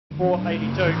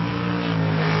56.482.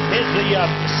 Here's the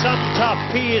Sun Tough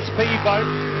PSP vote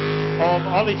of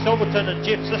Ollie Silverton and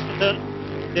Jeff Sisterton.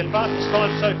 Their fastest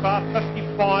time so far,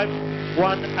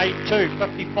 55.182.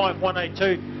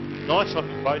 55.182. Nice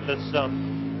looking boat. This,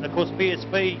 of course,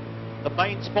 PSP, the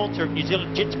main sponsor of New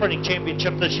Zealand Jet Sprinting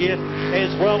Championship this year,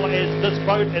 as well as this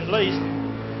boat at least.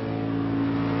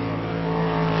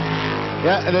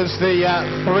 Yeah, it is the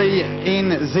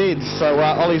 3NZ. So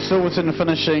Ollie Silverton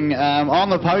finishing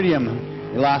on the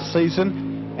podium last season.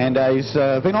 And he's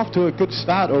been off to a good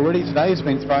start already today. He's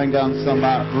been throwing down some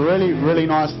really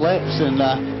nice laps, and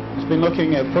he's been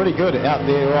looking pretty good out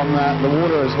there on the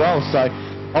water as well. So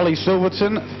Ollie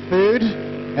Silverton, third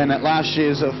in at last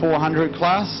year's 400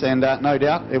 class, and no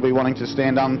doubt he'll be wanting to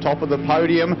stand on top of the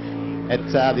podium at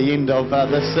the end of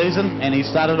this season. And he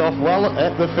started off well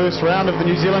at the first round of the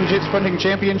New Zealand Jet Sprinting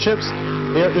Championships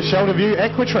here at the Shoulder View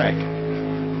Aquatrack.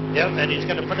 Yep, and he's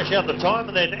going to finish out the time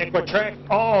in that Aquatrack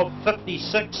of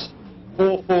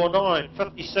 56.449.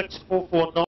 56.449.